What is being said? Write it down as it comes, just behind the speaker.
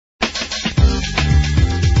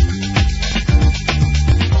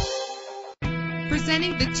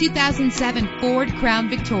the 2007 Ford Crown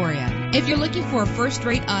Victoria. If you're looking for a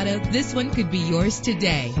first-rate auto, this one could be yours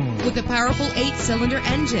today. With a powerful 8-cylinder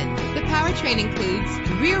engine, the powertrain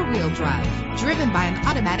includes rear-wheel drive, driven by an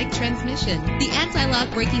automatic transmission. The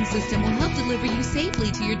anti-lock braking system will help deliver you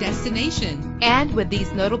safely to your destination. And with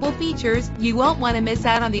these notable features, you won't want to miss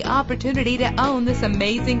out on the opportunity to own this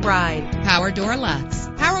amazing ride. Power door locks,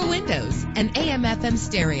 power windows, an AM/FM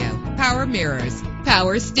stereo, power mirrors,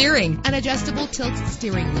 power steering, an adjustable tilt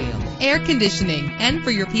steering wheel, air conditioning, and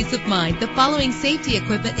for your peace of mind, the following safety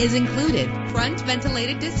equipment is included: front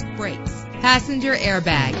ventilated disc brakes, passenger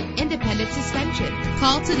airbag, independent suspension.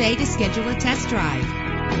 Call today to schedule a test drive.